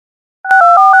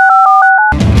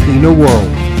In a world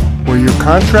where your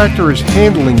contractor is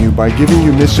handling you by giving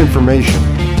you misinformation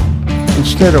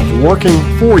instead of working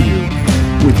for you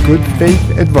with good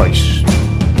faith advice,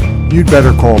 you'd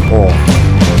better call Paul.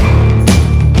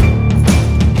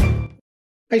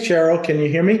 Hi, Cheryl. Can you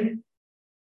hear me?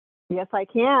 Yes, I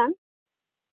can.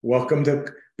 Welcome to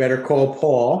Better Call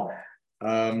Paul.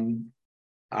 We've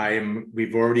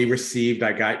already received,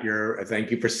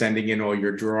 thank you for sending in all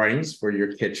your drawings for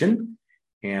your kitchen.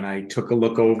 And I took a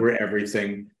look over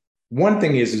everything. One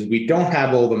thing is we don't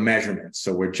have all the measurements.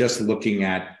 So we're just looking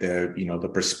at the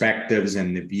perspectives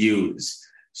and the views.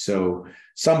 So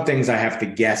some things I have to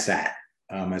guess at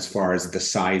as far as the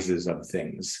sizes of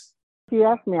things. If you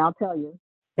ask me, I'll tell you.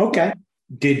 Okay.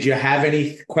 Did you have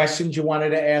any questions you wanted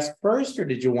to ask first, or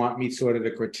did you want me sort of to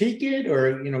critique it?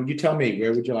 Or, you tell me,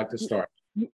 where would you like to start?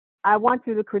 I want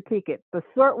you to critique it. The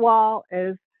short wall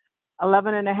is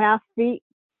 11 and a half feet.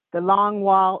 The long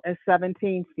wall is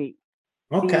 17 feet.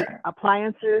 Okay. The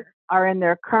appliances are in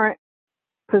their current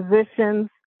positions.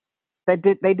 They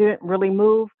didn't really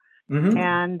move. Mm-hmm.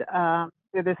 And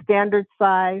they're the standard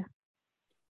size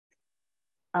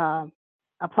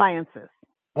appliances.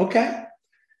 Okay.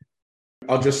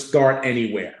 I'll just start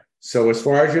anywhere. So as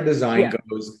far as your design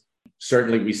goes,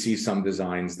 certainly we see some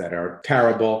designs that are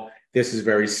terrible. This is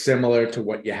very similar to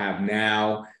what you have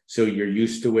now. So you're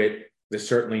used to it. There's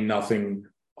certainly nothing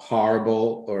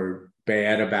horrible or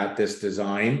bad about this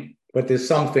design, but there's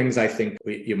some things I think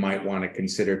you might want to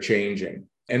consider changing.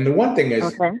 And the one thing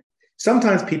is,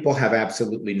 sometimes people have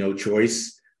absolutely no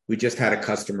choice. We just had a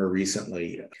customer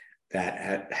recently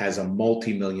that has a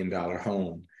multi-million-dollar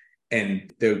home,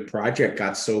 and the project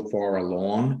got so far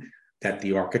along that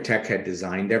the architect had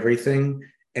designed everything,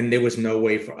 and there was no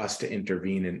way for us to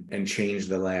intervene and change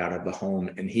the layout of the home.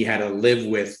 And he had to live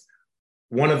with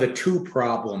one of the two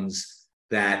problems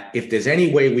that, if there's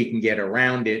any way we can get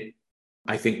around it,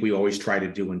 I think we always try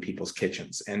to do in people's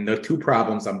kitchens. And the two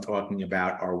problems I'm talking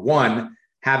about are, one,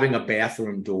 having a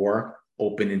bathroom door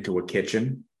open into a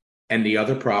kitchen. And the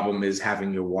other problem is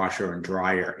having your washer and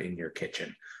dryer in your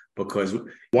kitchen. Because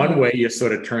one way you're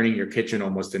sort of turning your kitchen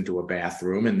almost into a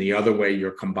bathroom, and the other way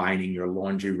you're combining your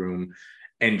laundry room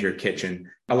and your kitchen.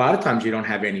 A lot of times you don't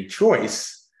have any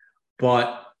choice,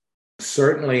 but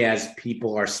certainly as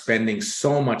people are spending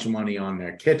so much money on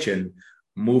their kitchen,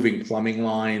 moving plumbing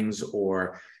lines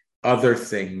or other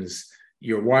things,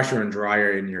 your washer and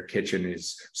dryer in your kitchen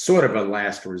is sort of a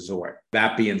last resort.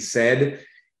 That being said,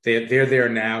 they're there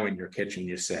now in your kitchen,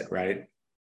 you said, right?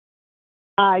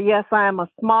 Yes, I am a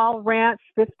small ranch,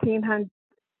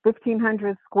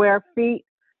 1,500 square feet.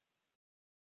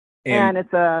 And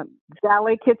it's a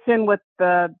galley kitchen with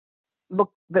that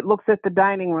looks at the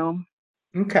dining room.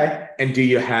 Okay. And do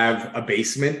you have a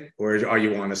basement, or are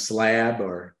you on a slab?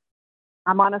 Or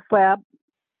I'm on a slab.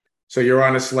 So you're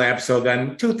on a slab. So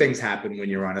then two things happen when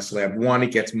you're on a slab. One,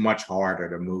 it gets much harder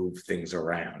to move things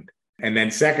around. And then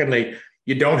secondly,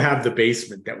 you don't have the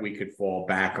basement that we could fall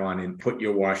back on and put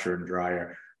your washer and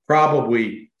dryer.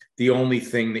 Probably the only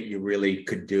thing that you really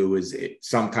could do is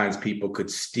sometimes people could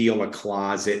steal a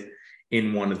closet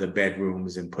in one of the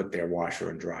bedrooms and put their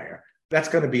washer and dryer. That's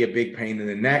going to be a big pain in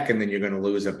the neck, and then you're going to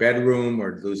lose a bedroom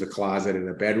or lose a closet in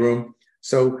a bedroom.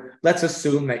 So let's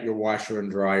assume that your washer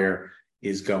and dryer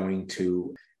is going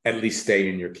to at least stay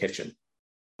in your kitchen.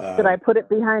 Should I put it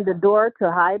behind the door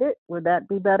to hide it? Would that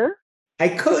be better?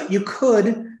 You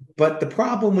could, but the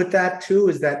problem with that too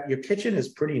is that your kitchen is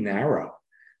pretty narrow.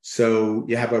 So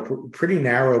you have a pretty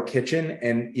narrow kitchen,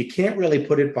 and you can't really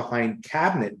put it behind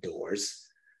cabinet doors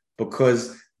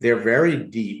because they're very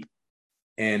deep.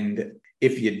 And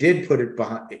if you did put it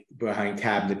behind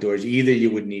cabinet doors, either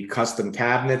you would need custom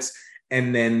cabinets,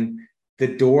 and then the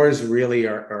doors really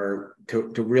are to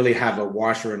really have a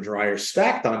washer and dryer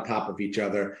stacked on top of each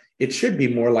other. It should be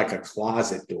more like a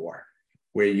closet door,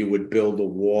 where you would build a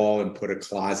wall and put a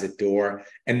closet door.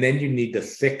 And then you need the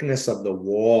thickness of the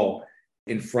wall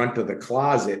in front of the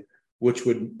closet, which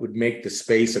would make the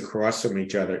space across from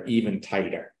each other even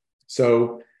tighter.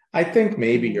 So I think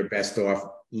maybe you're best off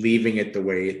leaving it the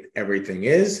way everything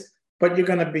is, but you're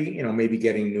going to be, maybe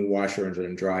getting new washers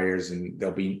and dryers, and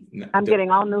I'm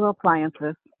getting all new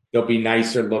appliances. They'll be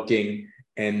nicer looking.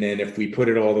 And then if we put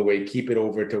it all the way, keep it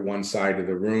over to one side of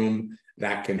the room,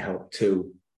 that can help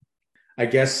too. I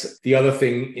guess the other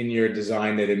thing in your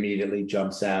design that immediately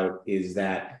jumps out is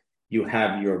that you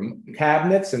have your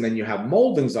cabinets and then you have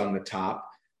moldings on the top,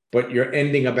 but you're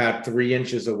ending about 3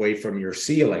 inches away from your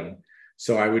ceiling.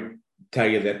 So I would tell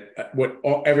you that what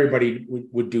everybody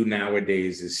would do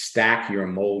nowadays is stack your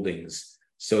moldings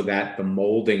so that the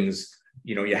moldings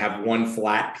You have one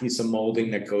flat piece of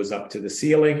molding that goes up to the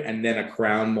ceiling, and then a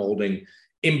crown molding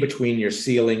in between your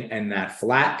ceiling and that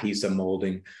flat piece of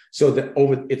molding, so that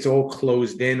it's all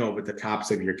closed in over the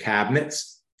tops of your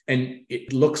cabinets, and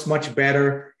it looks much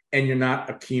better, and you're not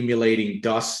accumulating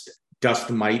dust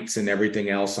mites and everything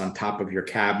else on top of your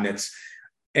cabinets,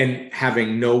 and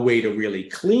having no way to really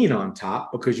clean on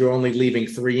top because you're only leaving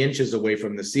 3 inches away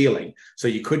from the ceiling. So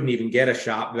you couldn't even get a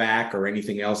shop vac or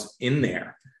anything else in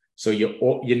there. So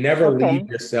you never leave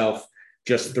yourself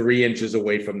just 3 inches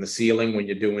away from the ceiling when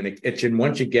you're doing a kitchen.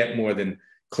 Once you get more than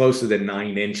closer than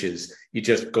 9 inches, you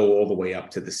just go all the way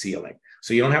up to the ceiling.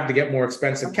 So you don't have to get more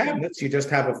expensive cabinets. You just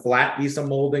have a flat piece of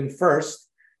molding first.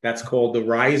 That's called the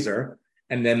riser.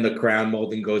 And then the crown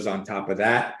molding goes on top of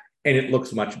that, and it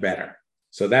looks much better.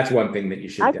 So that's one thing that you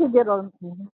should do.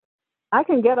 I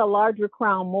can get a larger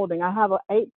crown molding. I have an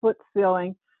 8-foot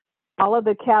ceiling. All of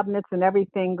the cabinets and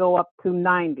everything go up to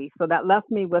 90. So that left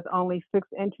me with only 6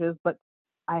 inches, but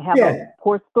I have a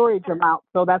poor storage amount.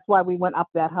 So that's why we went up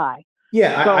that high.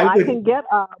 Yeah. So I can get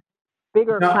a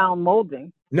bigger crown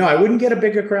molding. No, I wouldn't get a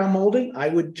bigger crown molding. I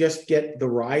would just get the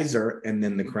riser and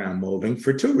then the crown molding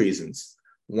for 2 reasons.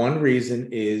 One reason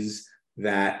is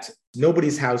that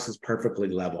nobody's house is perfectly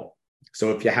level.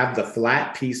 So if you have the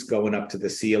flat piece going up to the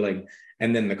ceiling,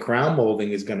 and then the crown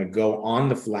molding is going to go on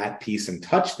the flat piece and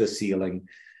touch the ceiling,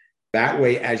 that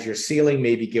way, as your ceiling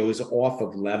maybe goes off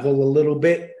of level a little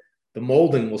bit, the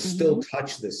molding will still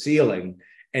touch the ceiling,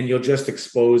 and you'll just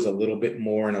expose a little bit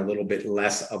more and a little bit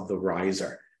less of the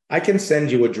riser. I can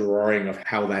send you a drawing of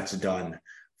how that's done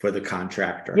for the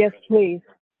contractor. Yes, please.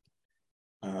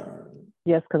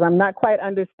 Yes, because I'm not quite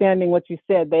understanding what you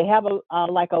said. They have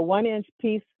like a 1-inch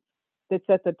piece that's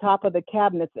at the top of the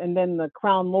cabinets, and then the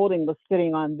crown molding was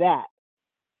sitting on that.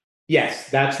 Yes,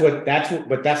 but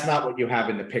that's not what you have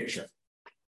in the picture.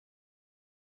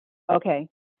 Okay.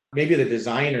 Maybe the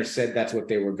designer said that's what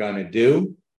they were going to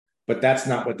do, but that's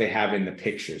not what they have in the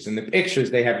pictures. In the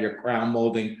pictures, they have your crown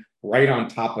molding right on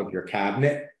top of your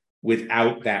cabinet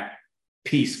without that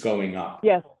piece going up.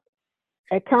 Yes,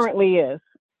 it currently is.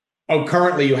 Oh,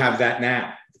 currently you have that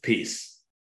now, the piece.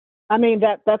 I mean,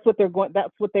 that's what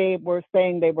they were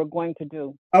saying they were going to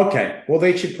do. Okay. Well,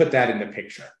 they should put that in the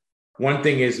picture. One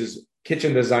thing is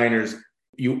kitchen designers,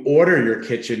 you order your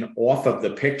kitchen off of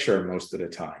the picture most of the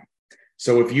time.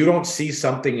 So if you don't see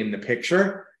something in the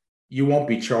picture, you won't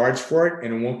be charged for it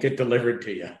and it won't get delivered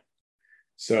to you.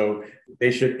 So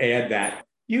they should add that.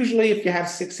 Usually if you have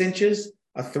 6 inches,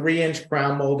 a 3-inch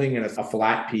crown molding and a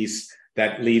flat piece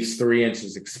that leaves 3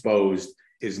 inches exposed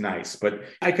is nice. But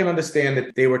I can understand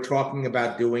that they were talking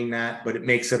about doing that, but it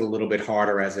makes it a little bit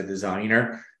harder as a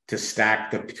designer to stack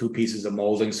the 2 pieces of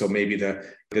molding. So maybe the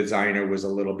designer was a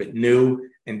little bit new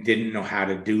and didn't know how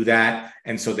to do that.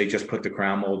 And so they just put the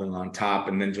crown molding on top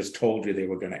and then just told you they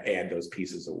were going to add those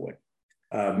pieces of wood.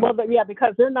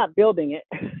 Because they're not building it.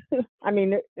 I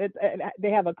mean,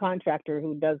 they have a contractor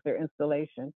who does their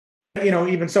installation.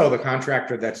 Even so, the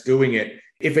contractor that's doing it,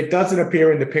 if it doesn't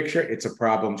appear in the picture, it's a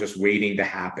problem just waiting to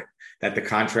happen, that the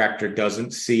contractor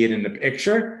doesn't see it in the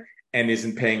picture and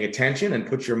isn't paying attention and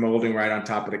puts your molding right on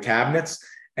top of the cabinets.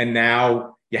 And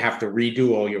now you have to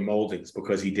redo all your moldings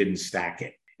because he didn't stack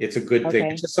it. It's a good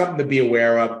thing. It's just something to be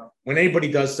aware of. When anybody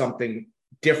does something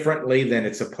differently than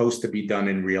it's supposed to be done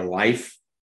in real life,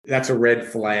 that's a red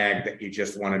flag that you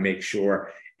just want to make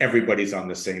sure everybody's on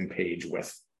the same page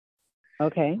with.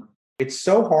 Okay. It's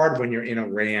so hard when you're in a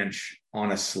ranch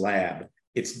on a slab.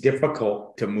 It's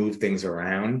difficult to move things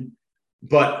around.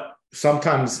 But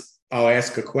sometimes I'll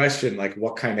ask a question like,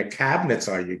 what kind of cabinets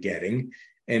are you getting?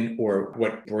 Or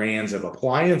what brands of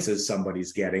appliances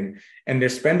somebody's getting. And they're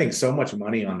spending so much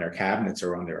money on their cabinets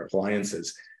or on their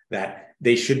appliances that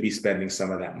they should be spending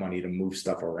some of that money to move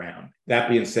stuff around. That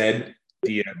being said,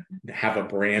 do you have a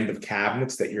brand of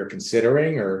cabinets that you're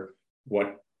considering, or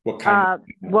what kind of?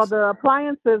 Well, the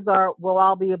appliances will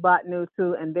all be about new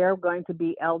too, and they're going to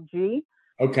be LG.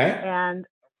 Okay. And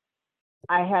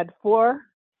I had 4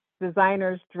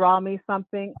 designers draw me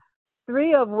something,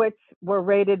 3 of which were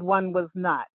rated, 1 was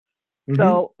not. Mm-hmm.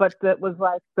 So, but it was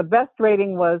like the best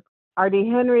rating was R.D.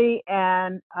 Henry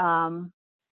and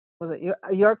was it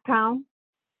Yorktown?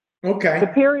 Okay.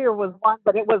 Superior was 1,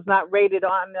 but it was not rated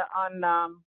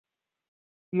on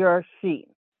your sheet.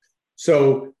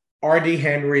 So R.D.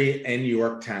 Henry and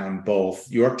Yorktown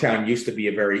both. Yorktown used to be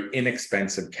a very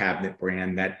inexpensive cabinet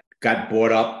brand that got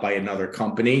bought up by another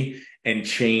company and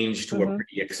changed to a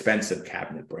pretty expensive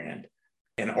cabinet brand.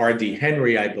 And R.D.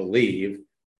 Henry, I believe,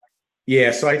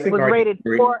 so I think was R.D. rated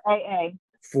Henry, 4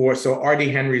 AA. So R.D.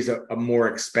 Henry's a more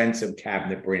expensive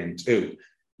cabinet brand too.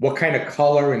 What kind of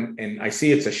color, and I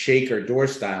see it's a shaker door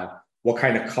style. What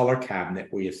kind of color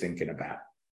cabinet were you thinking about?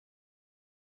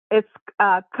 It's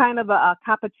kind of a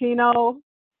cappuccino,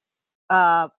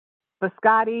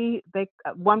 biscotti.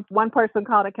 One person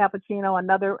called it cappuccino,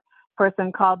 another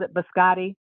person called it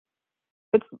biscotti.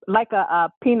 It's like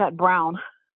a peanut brown.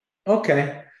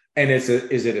 Okay. And is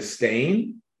it a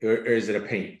stain or is it a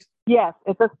paint? Yes,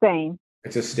 it's a stain.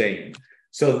 It's a stain.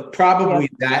 So probably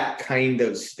Yes. that kind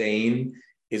of stain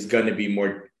is going to be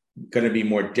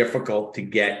more difficult to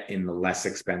get in the less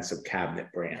expensive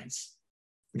cabinet brands.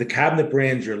 The cabinet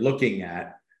brands you're looking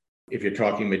at, if you're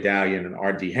talking Medallion and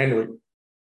R.D. Henry,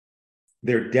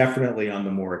 they're definitely on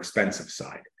the more expensive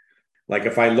side. Like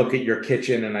if I look at your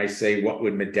kitchen and I say, what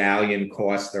would Medallion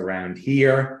cost around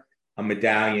here? A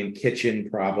Medallion kitchen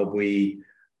probably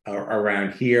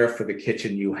around here for the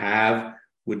kitchen you have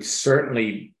would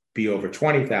certainly be over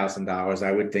 $20,000.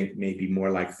 I would think maybe more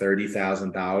like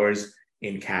 $30,000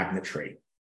 in cabinetry.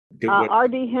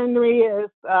 R.D. Henry is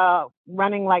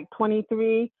running like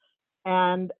 23,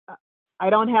 and I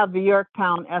don't have the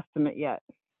Yorktown estimate yet.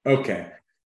 Okay.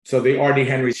 So the R.D.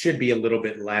 Henry should be a little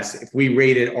bit less. If we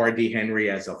rated R.D. Henry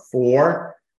as a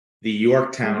 4, the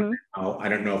Yorktown now, I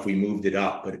don't know if we moved it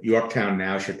up, but Yorktown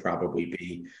now should probably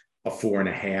be a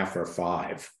 4.5 or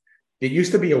 5. It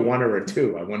used to be a 1 or a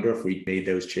 2. I wonder if we made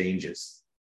those changes.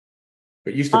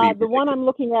 It used to be the one I'm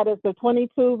looking at is the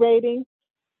 22 rating,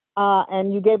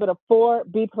 and you gave it a 4,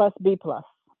 B+, B+.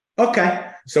 Okay,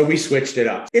 so we switched it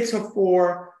up. It's a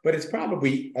 4, but it's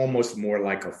probably almost more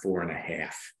like a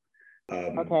 4.5.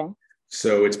 Okay.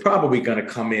 So it's probably going to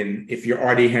come in, if your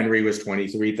R.D. Henry was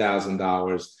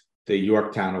 $23,000, the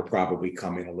Yorktown will probably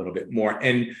come in a little bit more.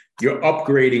 And you're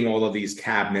upgrading all of these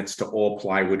cabinets to all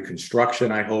plywood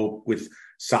construction, I hope, with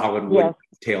solid wood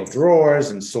tail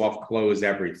drawers and soft close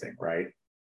everything, right?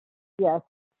 Yes.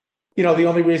 You know, the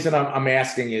only reason I'm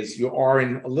asking is you are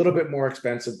in a little bit more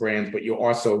expensive brands, but you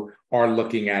also are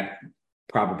looking at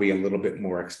probably a little bit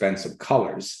more expensive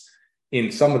colors. In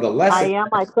some of the less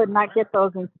I could not get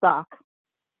those in stock.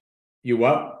 You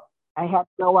what? I had to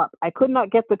go up. I could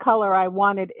not get the color I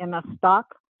wanted in a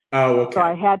stock. Oh, okay. So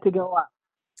I had to go up.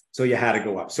 So you had to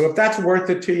go up. So if that's worth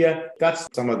it to you, that's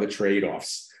some of the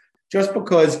trade-offs. Just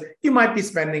because you might be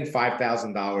spending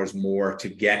 $5,000 more to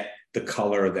get the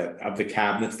color of the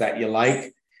cabinets that you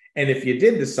like. And if you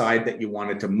did decide that you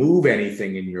wanted to move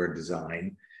anything in your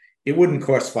design, it wouldn't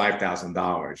cost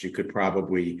 $5,000. You could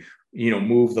probably,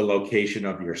 move the location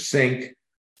of your sink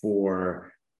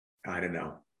for, I don't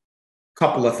know, a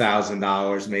couple of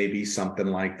 $1,000s, maybe something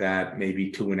like that,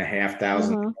 maybe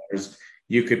 $2,500.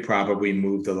 You could probably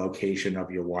move the location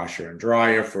of your washer and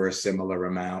dryer for a similar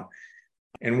amount.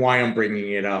 And why I'm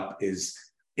bringing it up is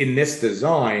in this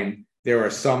design, there are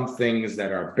some things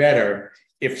that are better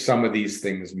if some of these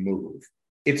things move.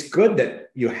 It's good that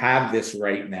you have this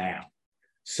right now.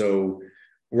 So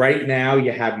right now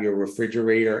you have your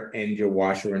refrigerator and your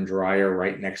washer and dryer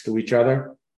right next to each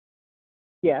other.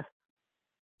 Yes.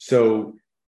 So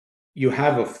you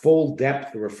have a full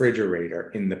depth refrigerator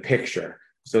in the picture.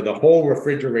 So the whole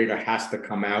refrigerator has to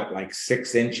come out like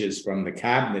 6 inches from the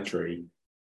cabinetry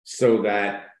so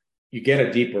that you get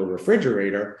a deeper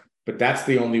refrigerator, but that's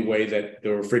the only way that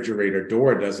the refrigerator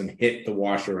door doesn't hit the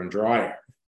washer and dryer.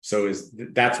 So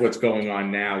that's what's going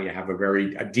on now. You have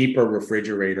a deeper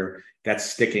refrigerator that's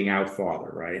sticking out farther,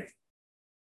 right?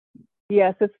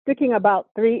 Yes, it's sticking about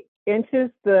 3 inches.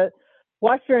 The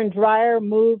washer and dryer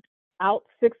moved out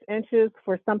 6 inches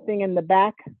for something in the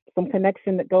back, some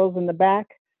connection that goes in the back.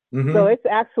 So it's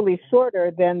actually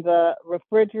shorter than the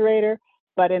refrigerator,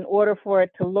 but in order for it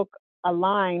to look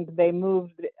aligned, they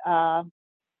moved it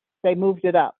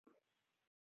up.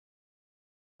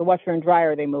 The washer and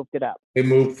dryer, they moved it up. They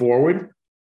moved forward?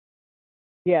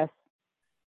 Yes.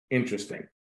 Interesting.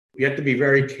 You have to be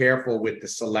very careful with the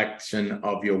selection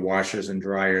of your washers and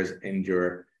dryers and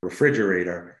your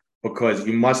refrigerator because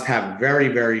you must have very,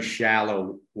 very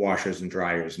shallow washers and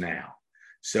dryers now.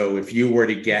 So if you were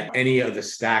to get any of the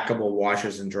stackable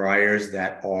washers and dryers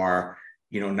that are,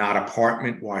 not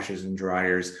apartment washers and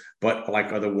dryers, but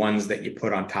like are the ones that you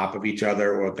put on top of each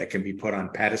other or that can be put on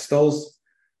pedestals,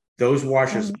 those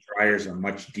washers and dryers are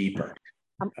much deeper.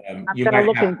 I'm going to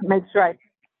look and make sure I'm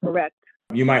correct.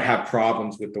 You might have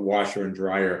problems with the washer and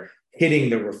dryer hitting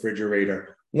the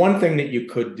refrigerator. One thing that you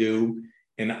could do,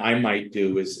 and I might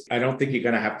do, is I don't think you're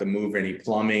going to have to move any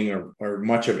plumbing or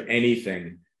much of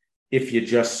anything if you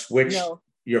just switch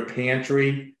your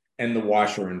pantry and the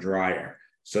washer and dryer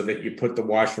so that you put the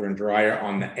washer and dryer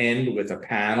on the end with a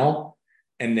panel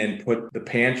and then put the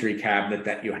pantry cabinet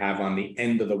that you have on the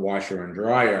end of the washer and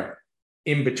dryer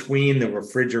in between the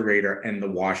refrigerator and the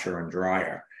washer and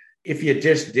dryer. If you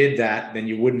just did that, then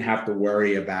you wouldn't have to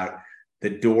worry about the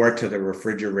door to the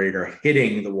refrigerator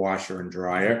hitting the washer and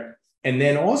dryer. And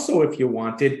then also, if you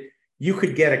wanted, you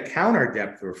could get a counter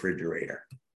depth refrigerator.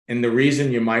 And the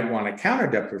reason you might want a counter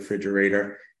depth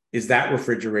refrigerator is that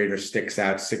refrigerator sticks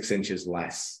out 6 inches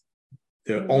less.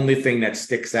 The only thing that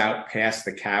sticks out past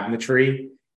the cabinetry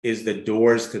is the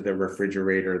doors to the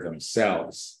refrigerator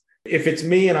themselves. If it's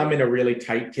me and I'm in a really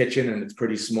tight kitchen and it's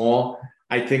pretty small,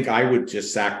 I think I would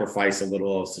just sacrifice a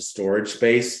little of the storage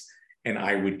space and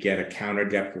I would get a counter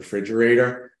depth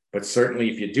refrigerator. But certainly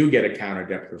if you do get a counter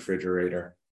depth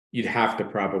refrigerator, you'd have to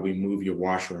probably move your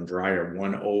washer and dryer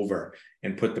one over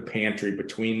and put the pantry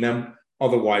between them.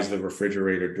 Otherwise, the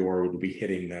refrigerator door would be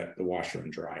hitting the washer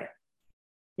and dryer.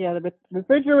 Yeah, the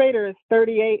refrigerator is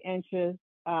 38 inches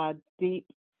deep,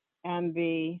 and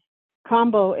the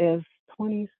combo is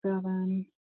 27,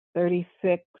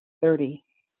 36, 30,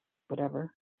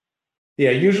 whatever.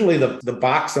 Yeah, usually the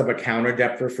box of a counter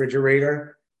depth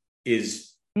refrigerator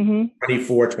is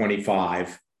 24,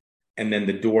 25. And then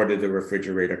the door to the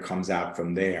refrigerator comes out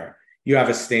from there. You have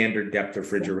a standard depth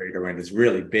refrigerator and it's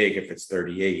really big if it's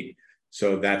 38.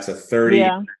 So that's a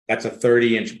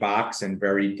 30-inch box and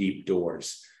very deep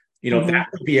doors. That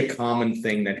would be a common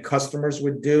thing that customers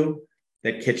would do,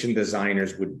 that kitchen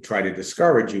designers would try to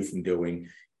discourage you from doing,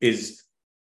 is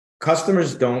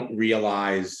customers don't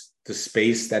realize the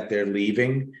space that they're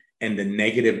leaving and the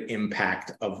negative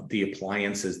impact of the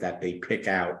appliances that they pick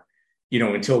out,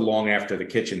 until long after the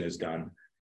kitchen is done.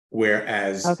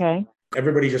 Whereas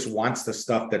everybody just wants the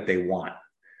stuff that they want.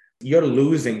 You're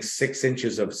losing 6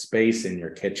 inches of space in your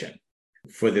kitchen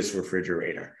for this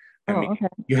refrigerator.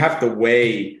 You have to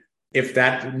weigh if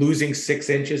that losing 6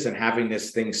 inches and having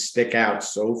this thing stick out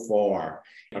so far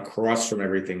across from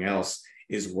everything else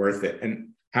is worth it. And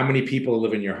how many people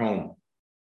live in your home?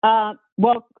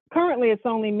 Well, currently it's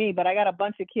only me, but I got a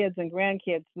bunch of kids and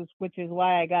grandkids, which is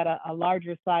why I got a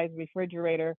larger size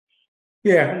refrigerator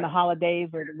in the holidays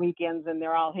or the weekends, and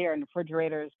they're all here, and the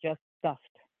refrigerator is just stuffed.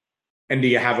 And do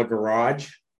you have a garage?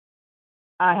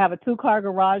 I have a 2-car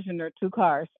garage, and there are 2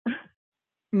 cars.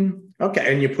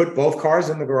 Okay, and you put both cars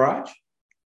in the garage?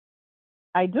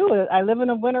 I do. I live in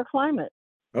a winter climate.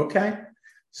 Okay.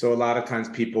 So a lot of times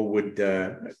people would,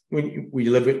 where do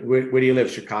you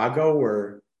live, Chicago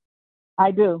or?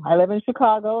 I do. I live in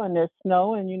Chicago and there's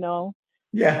snow and you don't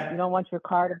want your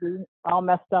car to be all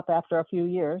messed up after a few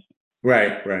years.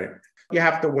 Right. You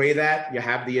have to weigh that. You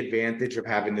have the advantage of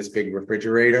having this big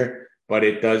refrigerator, but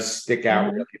it does stick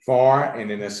out really far. And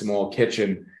in a small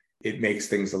kitchen, it makes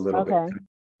things a little bit.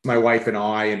 My wife and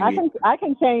I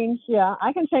can change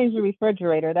the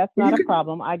refrigerator. That's not a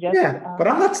problem. But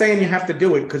I'm not saying you have to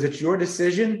do it because it's your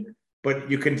decision, but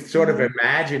you can sort of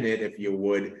imagine it, if you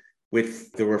would,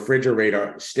 with the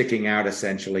refrigerator sticking out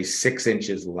essentially 6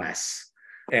 inches less.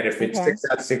 And if it sticks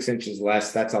out 6 inches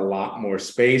less, that's a lot more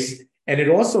space. And it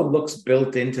also looks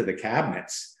built into the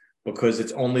cabinets because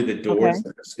it's only the doors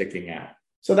that are sticking out.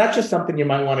 So that's just something you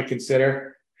might want to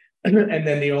consider. And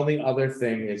then the only other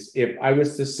thing is, if I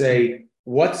was to say,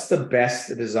 what's the best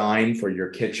design for your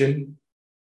kitchen?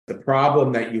 The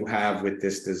problem that you have with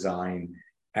this design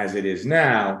as it is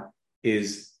now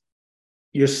is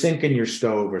your sink and your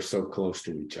stove are so close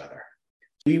to each other.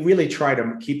 We really try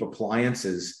to keep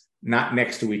appliances not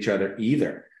next to each other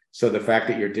either. So the fact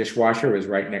that your dishwasher is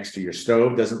right next to your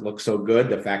stove doesn't look so good.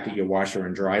 The fact that your washer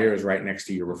and dryer is right next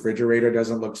to your refrigerator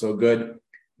doesn't look so good.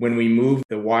 When we move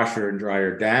the washer and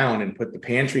dryer down and put the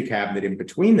pantry cabinet in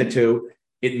between the two,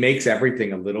 it makes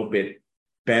everything a little bit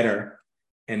better.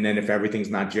 And then if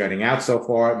everything's not jutting out so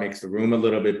far, it makes the room a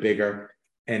little bit bigger.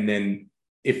 And then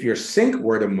if your sink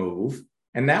were to move,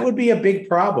 and that would be a big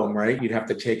problem, right? You'd have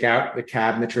to take out the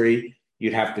cabinetry.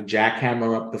 You'd have to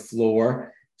jackhammer up the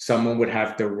floor. Someone would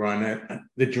have to run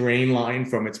the drain line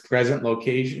from its present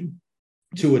location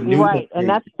to a new location. And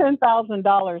that's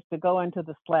 $10,000 to go into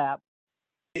the slab.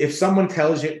 If someone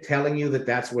telling you that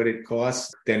that's what it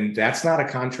costs, then that's not a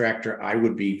contractor I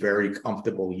would be very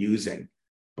comfortable using,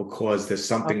 because there's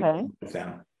something wrong with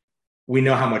them. We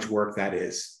know how much work that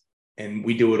is, and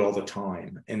we do it all the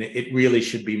time. And it really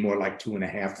should be more like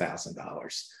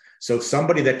 $2,500. So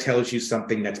somebody that tells you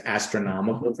something that's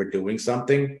astronomical for doing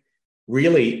something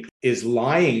really is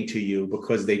lying to you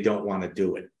because they don't want to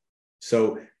do it.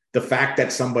 So the fact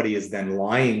that somebody is then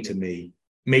lying to me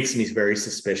makes me very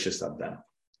suspicious of them.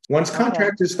 Once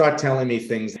contractors start telling me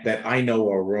things that I know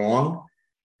are wrong,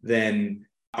 then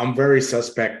I'm very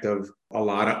suspect of a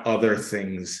lot of other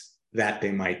things that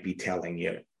they might be telling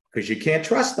you, because you can't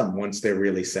trust them once they're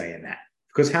really saying that.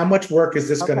 Because how much work is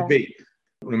this going to be?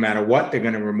 No matter what, they're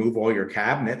going to remove all your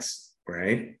cabinets,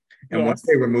 right? And Yes. once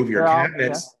they remove your They're all-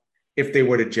 cabinets, if they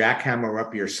were to jackhammer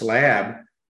up your slab,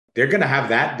 they're going to have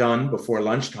that done before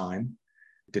lunchtime,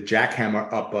 to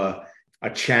jackhammer up a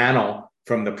channel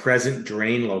from the present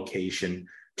drain location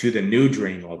to the new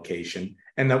drain location.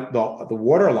 And the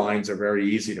water lines are very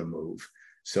easy to move.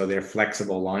 So they're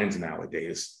flexible lines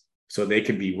nowadays. So they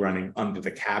can be running under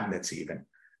the cabinets even.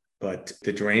 But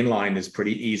the drain line is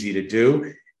pretty easy to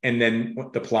do. And then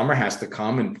the plumber has to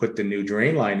come and put the new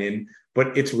drain line in,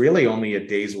 but it's really only a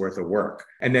day's worth of work.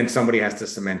 And then somebody has to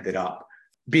cement it up.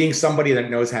 Being somebody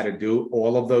that knows how to do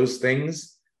all of those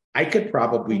things, I could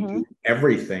probably do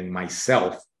everything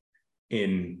myself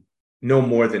in no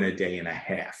more than a day and a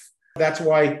half. That's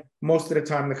why most of the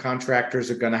time the contractors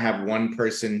are going to have one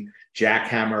person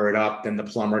jackhammer it up, then the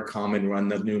plumber come and run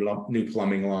the new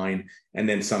plumbing line, and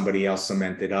then somebody else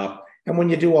cement it up. And when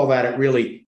you do all that, it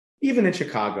really, even in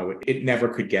Chicago, it never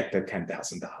could get to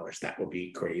 $10,000. That would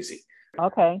be crazy.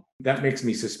 Okay. That makes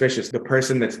me suspicious. The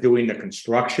person that's doing the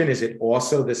construction, is it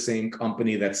also the same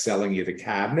company that's selling you the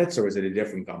cabinets, or is it a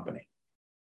different company?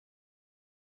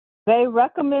 They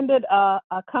recommended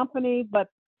a company, but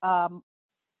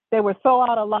they were so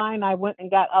out of line, I went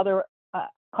and got other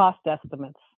cost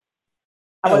estimates.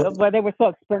 Well, they were so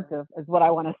expensive, is what I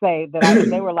want to say, that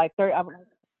they were like 30. I'm like,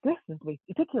 this is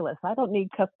ridiculous. I don't need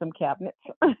custom cabinets.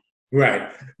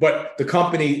 Right. But the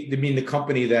company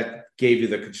that gave you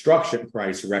the construction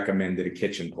price recommended a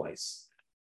kitchen place.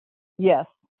 Yes.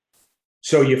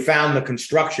 So you found the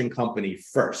construction company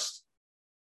first.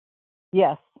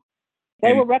 Yes.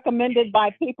 They were recommended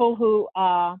by people who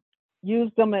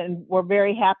used them and were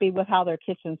very happy with how their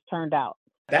kitchens turned out.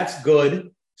 That's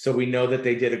good. So we know that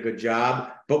they did a good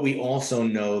job, but we also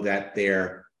know that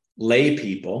they're lay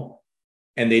people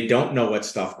and they don't know what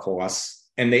stuff costs.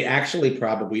 And they actually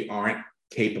probably aren't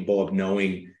capable of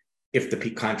knowing if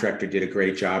the contractor did a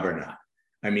great job or not.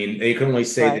 I mean, they can only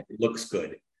say that it looks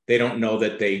good. They don't know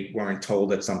that they weren't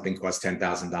told that something cost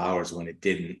 $10,000 when it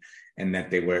didn't, and that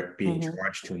they were being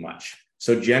charged too much.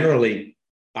 So generally,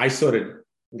 I sort of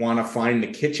want to find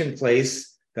the kitchen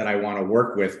place that I want to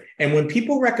work with. And when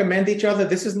people recommend each other,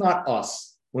 this is not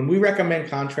us. When we recommend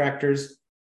contractors,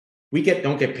 we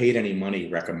don't get paid any money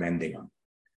recommending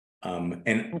them.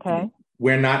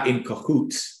 We're not in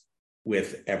cahoots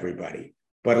with everybody.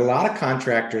 But a lot of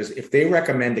contractors, if they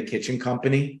recommend a kitchen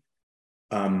company,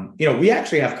 we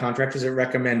actually have contractors that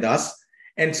recommend us.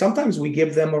 And sometimes we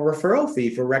give them a referral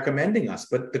fee for recommending us,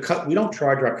 but we don't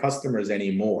charge our customers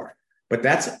anymore. But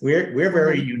we're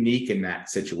very unique in that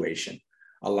situation.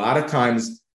 A lot of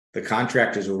times the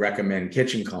contractors will recommend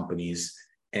kitchen companies.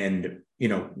 And,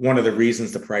 one of the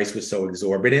reasons the price was so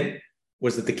exorbitant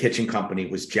was that the kitchen company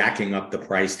was jacking up the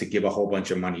price to give a whole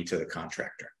bunch of money to the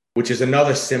contractor, which is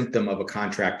another symptom of a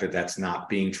contractor that's not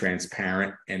being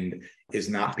transparent and is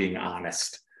not being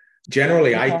honest.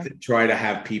 Generally, I try to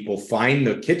have people find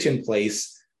the kitchen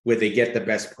place where they get the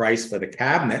best price for the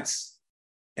cabinets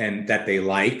and that they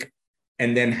like,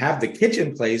 and then have the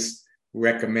kitchen place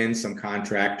recommend some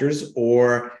contractors,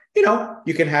 or,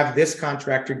 you can have this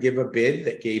contractor give a bid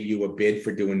that gave you a bid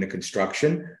for doing the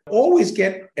construction. Always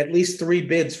get at least 3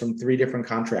 bids from 3 different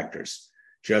contractors.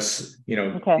 Just,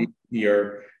 and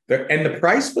the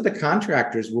price for the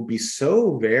contractors will be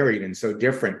so varied and so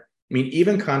different. I mean,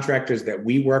 even contractors that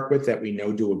we work with that we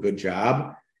know do a good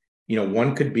job,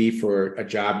 one could be for a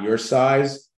job your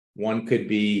size, one could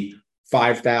be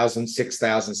 $5,000,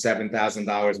 $6,000,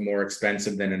 $7,000 more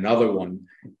expensive than another one.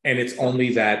 And it's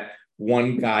only that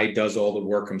one guy does all the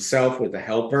work himself with a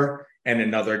helper, and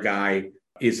another guy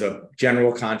is a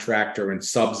general contractor and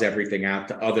subs everything out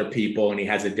to other people, and he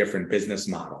has a different business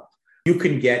model. You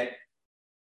can get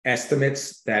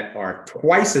estimates that are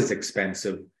twice as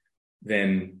expensive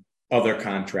than other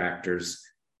contractors,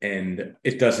 and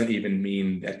it doesn't even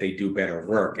mean that they do better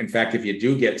work. In fact, if you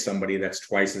do get somebody that's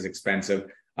twice as expensive,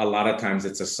 a lot of times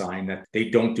it's a sign that they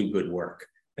don't do good work,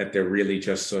 that they're really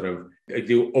just they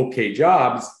do okay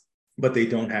jobs, but they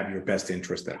don't have your best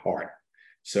interest at heart.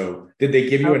 So did they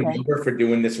give you a number for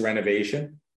doing this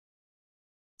renovation?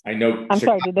 I know. I'm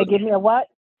sorry, did they give me a what?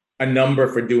 A number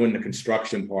for doing the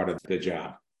construction part of the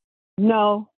job.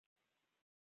 No,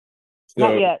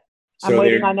 not yet. I'm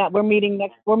waiting on that. We're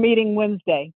meeting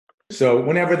Wednesday. So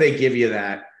whenever they give you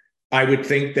that, I would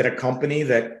think that a company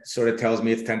that sort of tells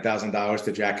me it's $10,000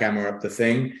 to jackhammer up the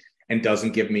thing and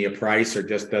doesn't give me a price or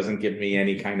just doesn't give me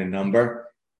any kind of number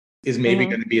is maybe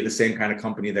going to be the same kind of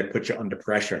company that puts you under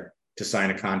pressure to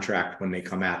sign a contract when they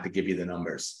come out to give you the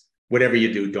numbers. Whatever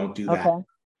you do, don't do that.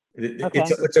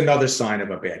 It's another sign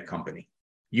of a bad company.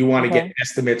 You want to Okay. get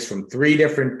estimates from 3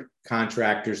 different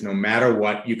contractors, no matter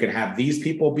what. You can have these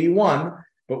people be one,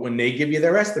 but when they give you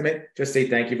their estimate, just say,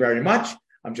 thank you very much.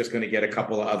 I'm just going to get a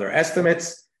couple of other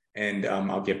estimates and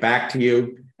I'll get back to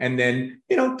you. And then,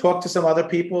 talk to some other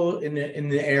people in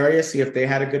the area, see if they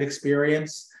had a good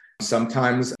experience.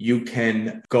 Sometimes you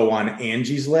can go on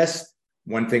Angie's List.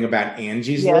 One thing about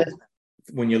Angie's Yes. List,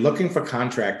 when you're looking for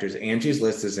contractors, Angie's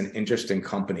List is an interesting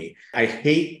company. I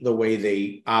hate the way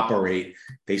they operate.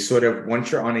 They sort of,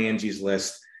 once you're on Angie's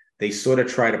List, they sort of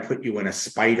try to put you in a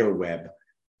spider web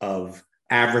of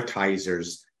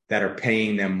advertisers that are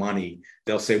paying them money.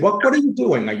 They'll say, what are you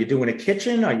doing? Are you doing a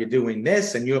kitchen? Are you doing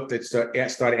this? And you have to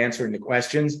start answering the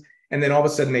questions. And then all of a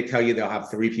sudden they tell you they'll have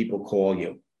 3 people call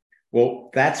you. Well,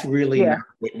 that's really not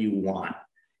what you want.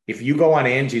 If you go on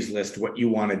Angie's List, what you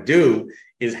want to do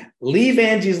is leave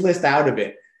Angie's List out of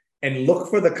it and look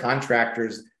for the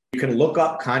contractors. You can look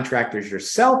up contractors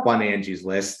yourself on Angie's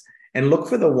List and look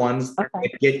for the ones that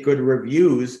get good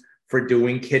reviews for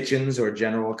doing kitchens or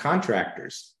general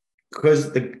contractors.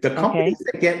 Because the companies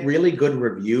that get really good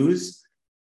reviews,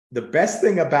 the best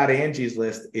thing about Angie's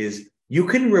List is you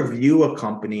can review a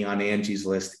company on Angie's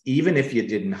List even if you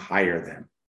didn't hire them.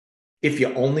 If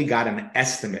you only got an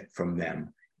estimate from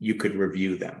them, you could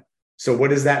review them. So what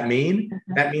does that mean?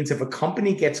 That means if a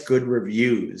company gets good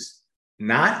reviews,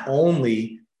 not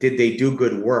only did they do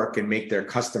good work and make their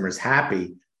customers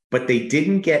happy, but they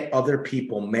didn't get other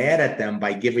people mad at them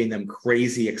by giving them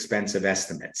crazy expensive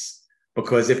estimates.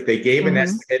 Because if they gave an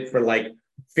estimate for like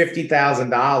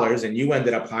 $50,000 and you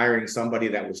ended up hiring somebody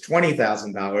that was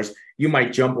 $20,000, you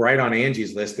might jump right on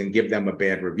Angie's List and give them a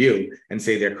bad review and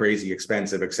say they're crazy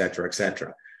expensive, et cetera, et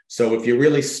cetera. So if you're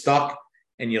really stuck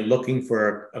and you're looking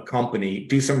for a company,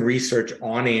 do some research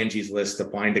on Angie's List to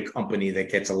find a company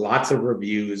that gets lots of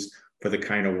reviews for the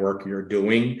kind of work you're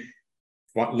doing.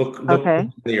 Look for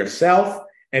yourself.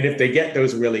 And if they get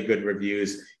those really good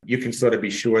reviews, you can sort of be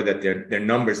sure that their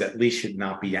numbers at least should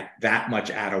not be that much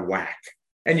out of whack.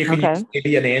 And you can use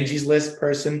maybe an Angie's List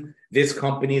person, this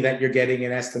company that you're getting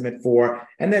an estimate for,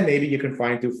 and then maybe you can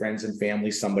find through friends and family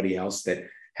somebody else that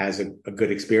has a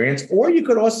good experience. Or you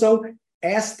could also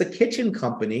ask the kitchen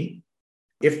company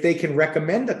if they can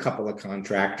recommend a couple of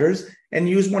contractors and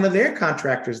use one of their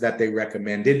contractors that they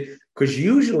recommended. Because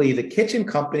usually the kitchen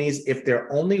companies, if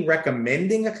they're only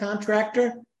recommending a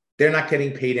contractor, they're not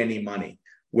getting paid any money.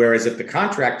 Whereas if the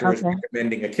contractor is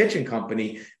recommending a kitchen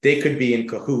company, they could be in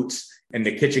cahoots and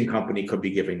the kitchen company could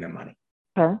be giving them money.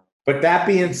 But that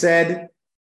being said,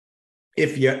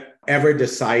 if you ever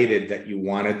decided that you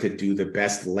wanted to do the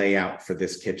best layout for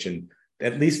this kitchen,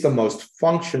 at least the most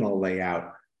functional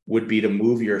layout would be to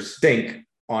move your sink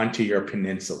onto your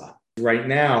peninsula. Right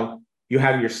now, you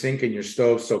have your sink and your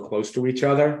stove so close to each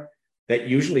other that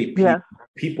usually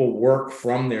people work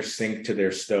from their sink to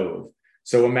their stove.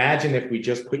 So imagine if we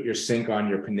just put your sink on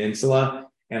your peninsula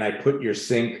and I put your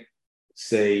sink,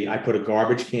 say I put a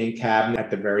garbage can cabinet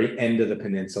at the very end of the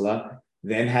peninsula,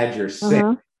 then had your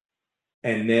sink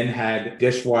and then had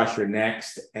dishwasher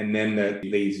next, and then the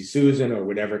Lazy Susan or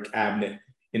whatever cabinet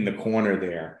in the corner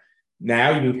there.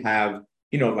 Now you have,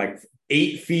 like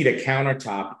 8 feet of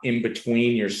countertop in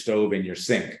between your stove and your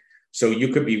sink. So you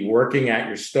could be working at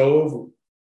your stove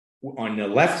on the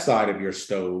left side of your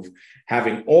stove,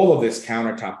 having all of this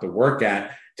countertop to work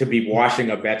at, to be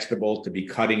washing a vegetable, to be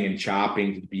cutting and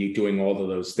chopping, to be doing all of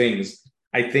those things.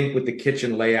 I think with the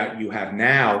kitchen layout you have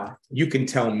now, you can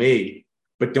tell me,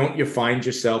 but don't you find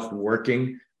yourself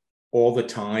working all the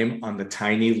time on the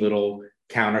tiny little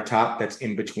countertop that's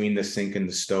in between the sink and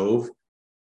the stove?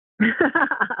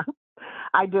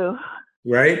 I do.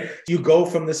 Right? You go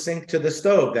from the sink to the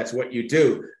stove. That's what you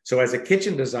do. So as a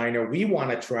kitchen designer, we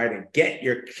want to try to get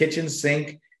your kitchen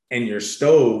sink and your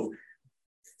stove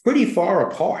pretty far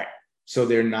apart so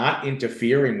they're not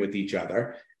interfering with each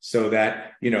other, so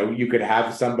that, you could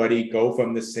have somebody go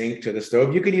from the sink to the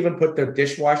stove. You could even put the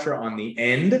dishwasher on the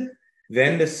end,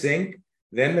 then the sink,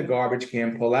 then the garbage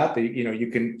can pull out.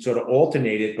 You can sort of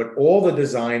alternate it, but all the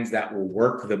designs that will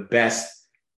work the best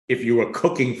if you were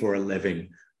cooking for a living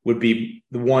would be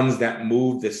the ones that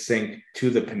move the sink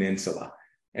to the peninsula.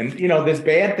 And, there's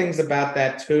bad things about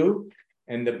that too.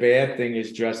 And the bad thing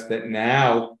is just that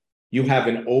now you have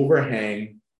an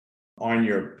overhang on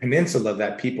your peninsula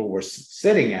that people were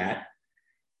sitting at.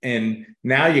 And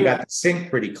now you got the sink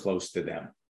pretty close to them.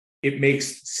 It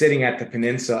makes sitting at the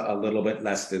peninsula a little bit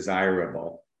less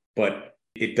desirable, but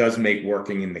it does make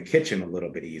working in the kitchen a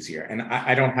little bit easier. And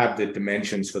I don't have the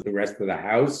dimensions for the rest of the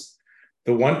house.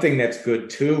 The one thing that's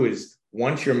good too is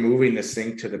once you're moving the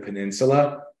sink to the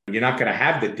peninsula, You're not going to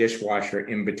have the dishwasher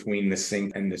in between the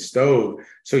sink and the stove.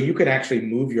 So you could actually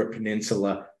move your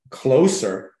peninsula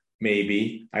closer,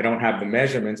 maybe. I don't have the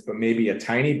measurements, but maybe a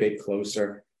tiny bit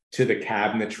closer to the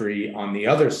cabinetry on the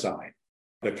other side,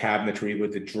 the cabinetry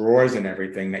with the drawers and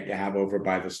everything that you have over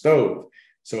by the stove.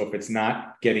 So if it's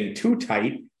not getting too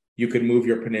tight, you could move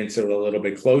your peninsula a little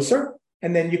bit closer.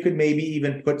 And then you could maybe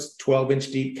even put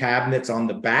 12-inch deep cabinets on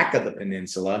the back of the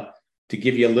peninsula to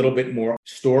give you a little bit more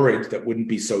storage that wouldn't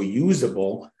be so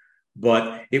usable,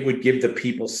 but it would give the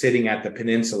people sitting at the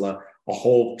peninsula a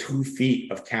whole 2 feet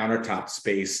of countertop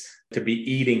space to be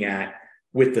eating at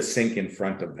with the sink in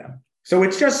front of them. So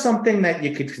it's just something that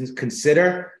you could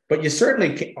consider, but you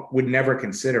certainly would never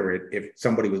consider it if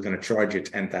somebody was going to charge you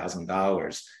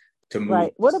 $10,000 to move.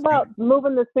 Right. What about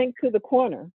moving the sink to the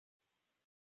corner?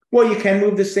 Well, you can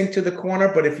move the sink to the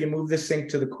corner, but if you move the sink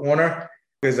to the corner,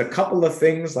 there's a couple of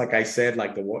things, like I said,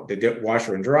 like the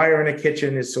washer and dryer in a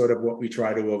kitchen is sort of what we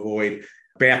try to avoid.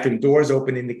 Bathroom doors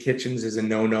open into kitchens is a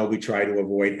no-no we try to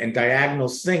avoid. And diagonal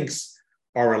sinks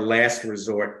are a last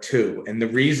resort too. And the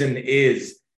reason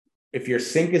is, if your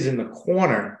sink is in the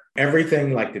corner,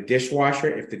 everything like the dishwasher,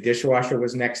 if the dishwasher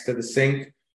was next to the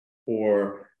sink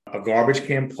or a garbage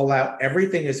can pull out,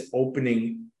 everything is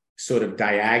opening sort of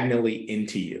diagonally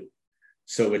into you.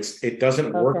 So it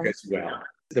doesn't work as well.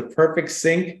 The perfect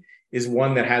sink is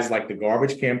one that has like the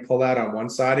garbage can pull out on one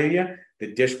side of you,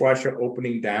 the dishwasher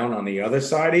opening down on the other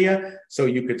side of you. So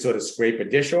you could sort of scrape a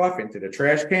dish off into the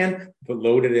trash can,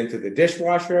 load it into the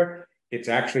dishwasher. It's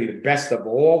actually the best of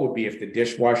all would be if the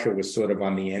dishwasher was sort of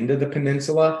on the end of the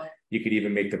peninsula. You could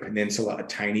even make the peninsula a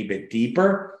tiny bit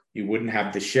deeper. You wouldn't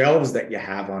have the shelves that you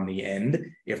have on the end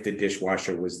if the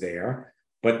dishwasher was there.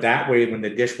 But that way, when the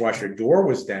dishwasher door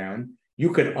was down,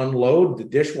 you could unload the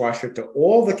dishwasher to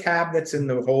all the cabinets in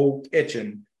the whole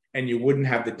kitchen, and you wouldn't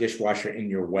have the dishwasher in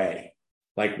your way.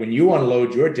 Like when you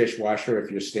unload your dishwasher,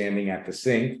 if you're standing at the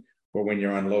sink, or when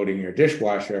you're unloading your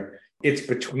dishwasher, it's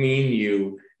between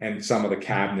you and some of the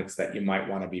cabinets that you might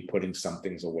want to be putting some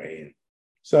things away in.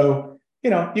 So,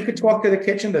 you could talk to the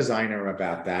kitchen designer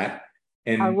about that.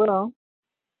 And I will.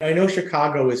 I know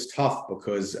Chicago is tough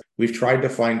because we've tried to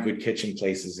find good kitchen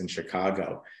places in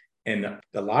Chicago. And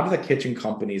a lot of the kitchen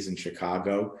companies in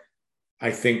Chicago,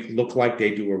 I think, look like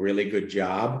they do a really good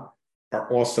job,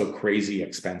 are also crazy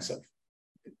expensive.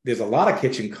 There's a lot of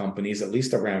kitchen companies, at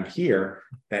least around here,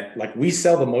 that like we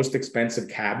sell the most expensive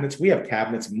cabinets. We have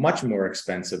cabinets much more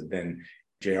expensive than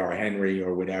J.R. Henry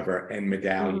or whatever, and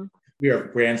Medallion. Mm-hmm. We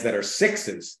have brands that are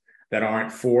sixes that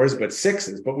aren't fours, but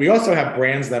sixes. But we also have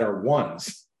brands that are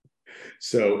ones.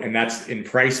 So, and that's in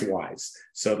price wise.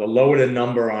 So the lower the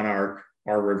number on our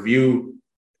review,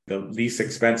 the least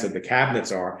expensive the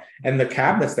cabinets are. And the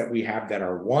cabinets that we have that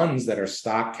are ones, that are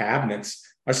stock cabinets,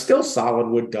 are still solid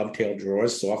wood dovetail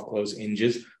drawers, soft close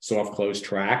hinges, soft close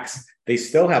tracks. They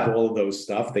still have all of those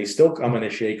stuff. They still come in a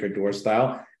shaker door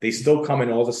style. They still come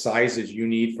in all the sizes you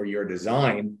need for your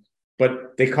design,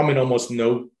 but they come in almost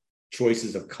no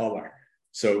choices of color.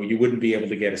 So you wouldn't be able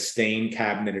to get a stained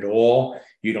cabinet at all.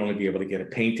 You'd only be able to get a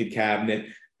painted cabinet,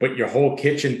 but your whole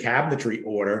kitchen cabinetry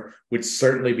order would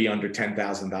certainly be under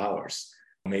 $10,000,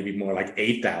 maybe more like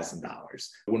 $8,000.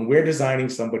 When we're designing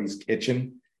somebody's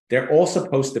kitchen, they're all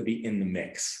supposed to be in the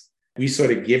mix. We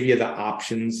sort of give you the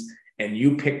options and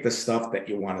you pick the stuff that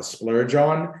you want to splurge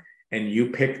on and you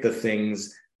pick the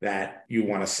things that you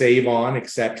want to save on,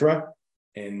 etc.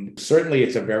 And certainly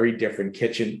it's a very different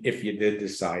kitchen if you did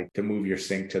decide to move your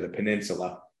sink to the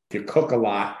peninsula. If you cook a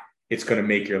lot, it's going to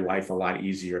make your life a lot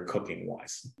easier cooking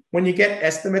wise. When you get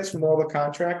estimates from all the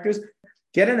contractors,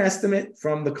 get an estimate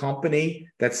from the company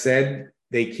that said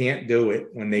they can't do it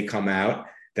when they come out,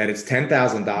 that it's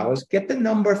 $10,000. Get the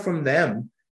number from them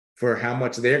for how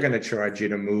much they're going to charge you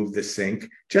to move the sink,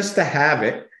 just to have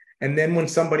it. And then when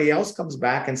somebody else comes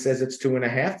back and says it's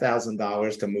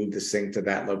 $2,500 to move the sink to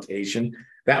that location,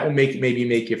 that will maybe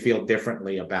make you feel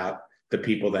differently about the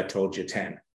people that told you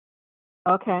 10.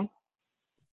 Okay.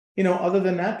 Other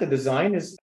than that, the design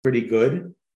is pretty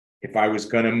good. If I was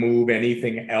going to move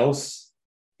anything else,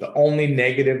 the only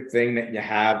negative thing that you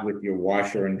have with your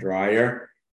washer and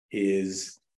dryer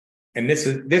is, and this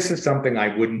is something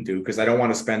I wouldn't do because I don't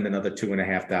want to spend another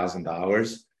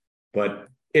 $2,500, but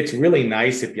it's really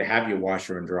nice if you have your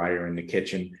washer and dryer in the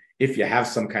kitchen, if you have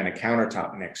some kind of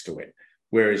countertop next to it,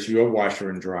 whereas your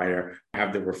washer and dryer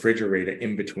have the refrigerator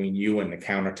in between you and the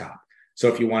countertop. So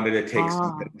if you wanted to take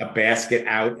a basket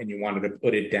out and you wanted to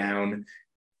put it down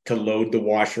to load the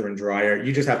washer and dryer,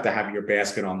 you just have to have your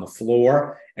basket on the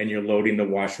floor and you're loading the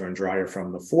washer and dryer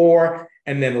from the floor.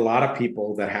 And then a lot of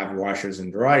people that have washers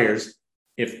and dryers,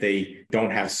 if they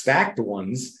don't have stacked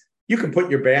ones, You can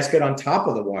put your basket on top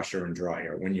of the washer and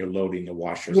dryer when you're loading the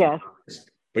washers. Yes.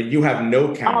 But you have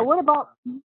no counter. What about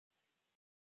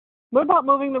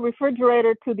moving the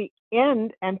refrigerator to the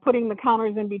end and putting the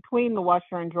counters in between the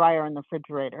washer and dryer and the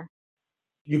refrigerator?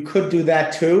 You could do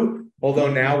that too,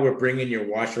 although now we're bringing your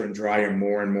washer and dryer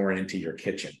more and more into your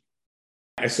kitchen.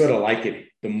 I sort of like it.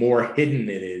 The more hidden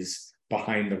it is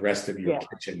behind the rest of your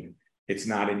kitchen, it's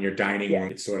not in your dining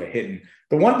room, it's sort of hidden.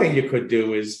 The one thing you could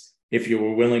do is, if you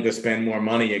were willing to spend more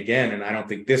money again, and I don't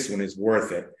think this one is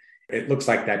worth it, it looks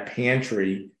like that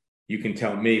pantry, you can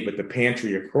tell me, but the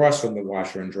pantry across from the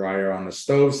washer and dryer on the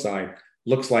stove side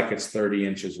looks like it's 30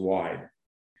 inches wide.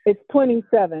 It's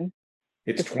 27.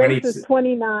 It's the 20. Space is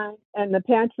 29 and the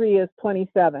pantry is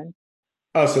 27.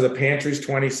 Oh, so the pantry's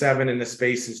 27 and the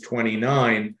space is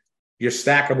 29. Your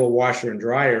stackable washer and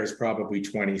dryer is probably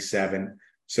 27.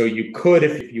 So you could,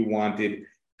 if you wanted,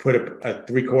 put a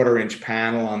 3/4 inch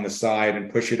panel on the side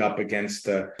and push it up against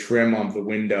the trim of the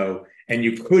window. And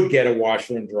you could get a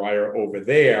washer and dryer over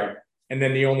there. And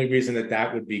then the only reason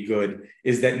that would be good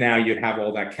is that now you'd have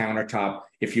all that countertop,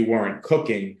 if you weren't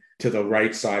cooking, to the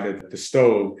right side of the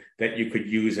stove that you could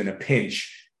use in a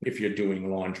pinch if you're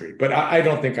doing laundry. But I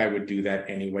don't think I would do that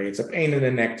anyway. It's a pain in the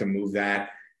neck to move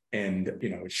that. And,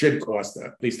 it should cost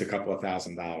at least a couple of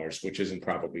 $1,000s, which isn't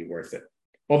probably worth it.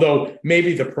 Although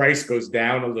maybe the price goes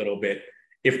down a little bit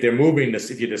if they're moving this,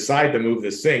 if you decide to move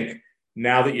the sink,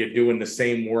 now that you're doing the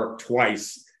same work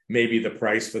twice, maybe the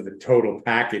price for the total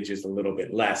package is a little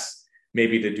bit less.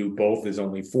 Maybe to do both is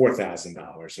only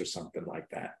 $4,000 or something like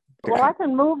that. Well, I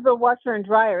can move the washer and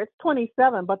dryer. It's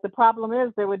 27, but the problem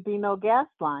is there would be no gas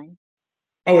line.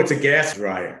 Oh, it's a gas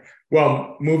dryer.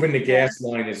 Well, moving the gas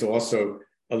line is also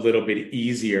a little bit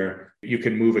easier. You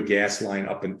can move a gas line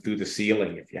up and through the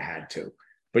ceiling if you had to.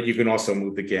 But you can also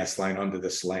move the gas line under the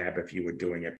slab if you were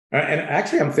doing it. And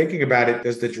actually, I'm thinking about it.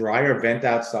 Does the dryer vent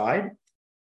outside?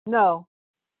 No.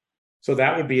 So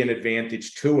that would be an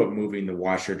advantage too of moving the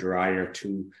washer dryer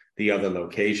to the other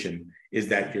location, is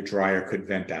that your dryer could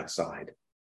vent outside.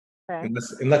 Okay.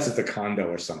 Unless it's a condo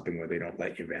or something where they don't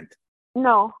let you vent.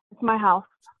 No, it's my house.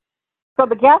 So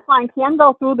the gas line can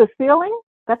go through the ceiling?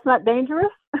 That's not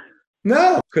dangerous?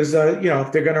 No, because,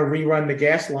 if they're going to rerun the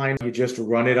gas line, you just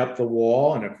run it up the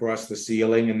wall and across the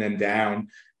ceiling and then down.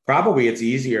 Probably it's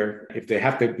easier if they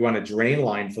have to run a drain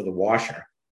line for the washer.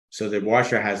 So the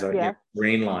washer has a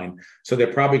drain line. So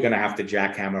they're probably going to have to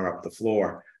jackhammer up the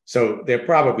floor. So they're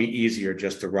probably easier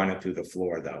just to run it through the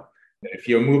floor, though. If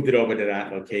you moved it over to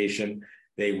that location,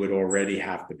 they would already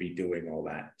have to be doing all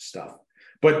that stuff.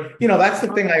 But, that's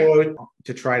the thing I always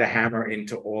to try to hammer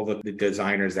into all the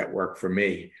designers that work for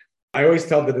me. I always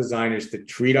tell the designers to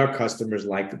treat our customers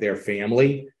like their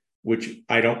family, which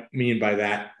I don't mean by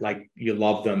that like you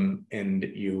love them and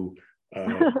you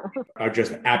are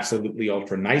just absolutely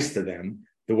ultra nice to them.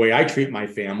 The way I treat my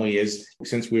family is,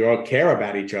 since we all care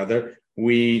about each other,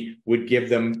 we would give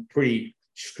them pretty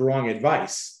strong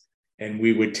advice, and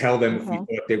we would tell them if we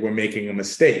thought they were making a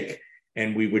mistake,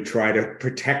 and we would try to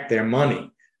protect their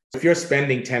money. If you're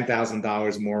spending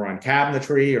 $10,000 more on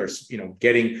cabinetry or,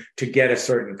 get a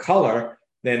certain color,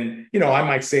 then, I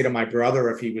might say to my brother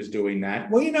if he was doing that,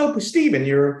 well, Stephen,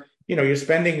 you're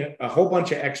spending a whole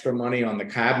bunch of extra money on the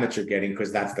cabinets you're getting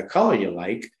because that's the color you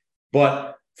like.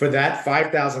 But for that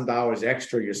 $5,000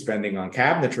 extra you're spending on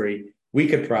cabinetry, we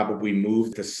could probably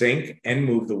move the sink and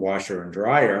move the washer and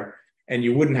dryer, and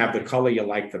you wouldn't have the color you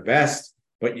like the best,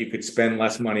 but you could spend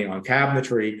less money on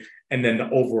cabinetry, and then the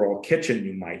overall kitchen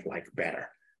you might like better.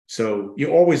 So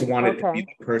you always want it to be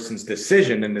the person's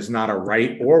decision, and there's not a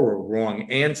right or a wrong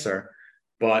answer,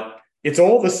 but it's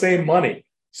all the same money.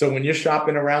 So when you're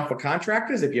shopping around for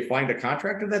contractors, if you find a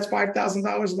contractor that's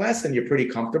 $5,000 less and you're pretty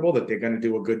comfortable that they're going to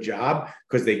do a good job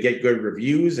because they get good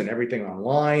reviews and everything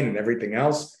online and everything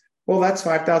else, well, that's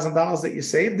 $5,000 that you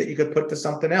saved that you could put to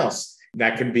something else.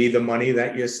 That can be the money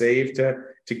that you save to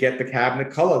get the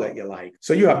cabinet color that you like.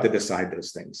 So you have to decide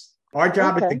those things. Our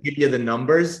job is to give you the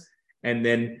numbers, and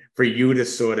then for you to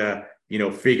sort of,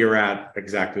 figure out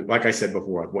exactly, like I said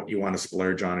before, what you want to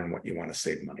splurge on and what you want to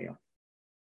save money on.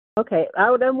 Okay,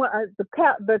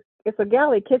 it's a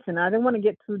galley kitchen. I didn't want to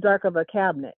get too dark of a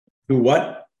cabinet. Too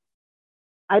what?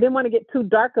 I didn't want to get too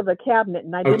dark of a cabinet,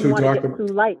 and I didn't want to get too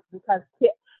light because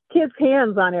kids'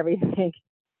 hands on everything.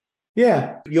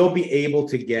 Yeah, you'll be able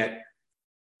to get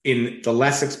in the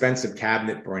less expensive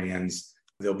cabinet brands.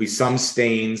 There'll be some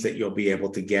stains that you'll be able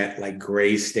to get, like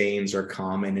gray stains are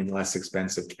common in less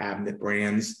expensive cabinet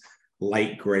brands,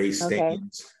 light gray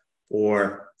stains,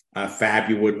 or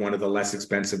Fabuwood, one of the less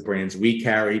expensive brands we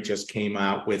carry, just came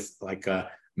out with like a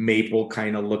maple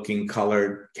kind of looking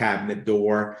colored cabinet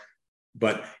door.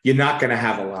 but you're not going to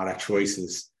have a lot of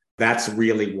choices. That's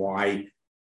really why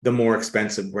the more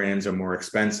expensive brands are more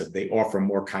expensive. They offer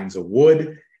more kinds of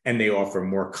wood and they offer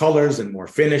more colors and more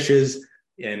finishes,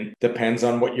 and depends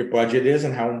on what your budget is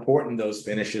and how important those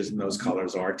finishes and those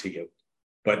colors are to you.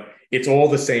 But it's all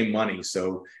the same money.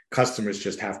 So customers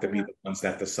just have to be the ones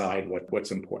that decide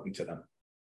what's important to them.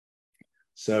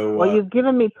 So, well, you've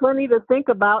given me plenty to think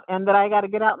about, and that I got to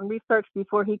get out and research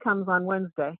before he comes on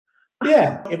Wednesday.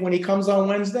 Yeah. And when he comes on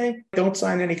Wednesday, don't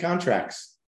sign any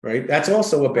contracts, right? That's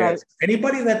also a bad, Right.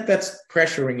 Anybody that's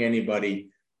pressuring anybody,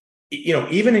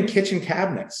 even in kitchen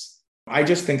cabinets, I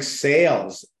just think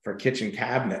sales for kitchen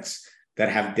cabinets that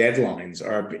have deadlines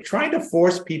are trying to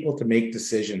force people to make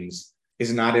decisions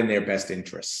is not in their best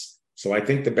interests. So I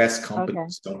think the best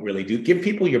companies don't really do. Give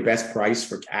people your best price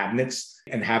for cabinets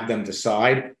and have them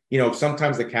decide.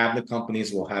 Sometimes the cabinet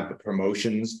companies will have the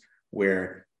promotions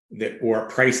or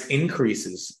price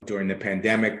increases. During the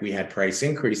pandemic, we had price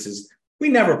increases. We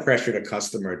never pressured a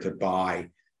customer to buy.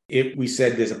 If we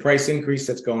said there's a price increase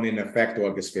that's going into effect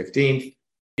August 15th,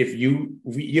 if you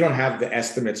don't have the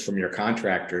estimates from your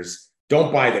contractors,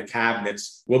 don't buy the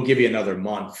cabinets. We'll give you another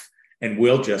month and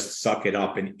we'll just suck it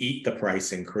up and eat the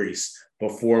price increase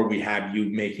before we have you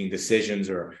making decisions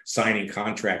or signing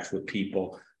contracts with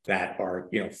people that are,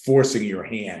 forcing your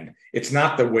hand. It's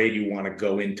not the way you want to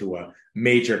go into a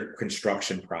major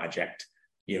construction project.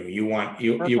 You want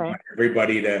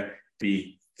everybody to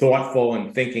be thoughtful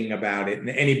and thinking about it. And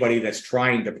anybody that's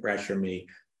trying to pressure me,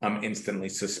 I'm instantly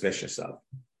suspicious of.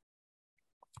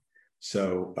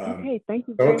 So, okay, thank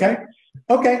you very much.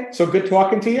 Okay, so good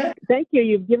talking to you. Thank you.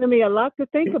 You've given me a lot to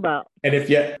think about. And if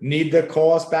you need to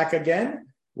call us back again,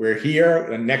 we're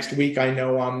here. And next week, I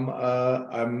know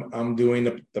I'm doing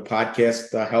the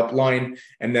podcast helpline,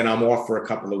 and then I'm off for a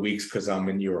couple of weeks because I'm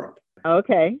in Europe.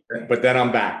 Okay. But then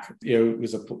I'm back. It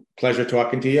was a pleasure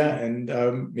talking to you,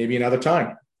 and maybe another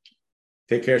time.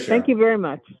 Take care, Cheryl. Thank you very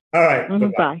much. All right.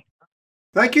 Bye.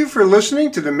 Thank you for listening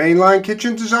to the Mainline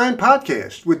Kitchen Design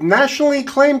Podcast with nationally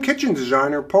acclaimed kitchen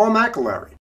designer Paul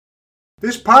McAlary.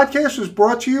 This podcast was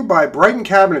brought to you by Brighton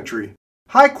Cabinetry,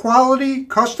 high-quality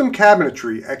custom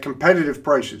cabinetry at competitive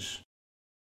prices.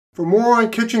 For more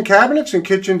on kitchen cabinets and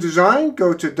kitchen design,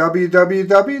 go to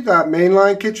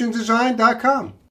www.mainlinekitchendesign.com.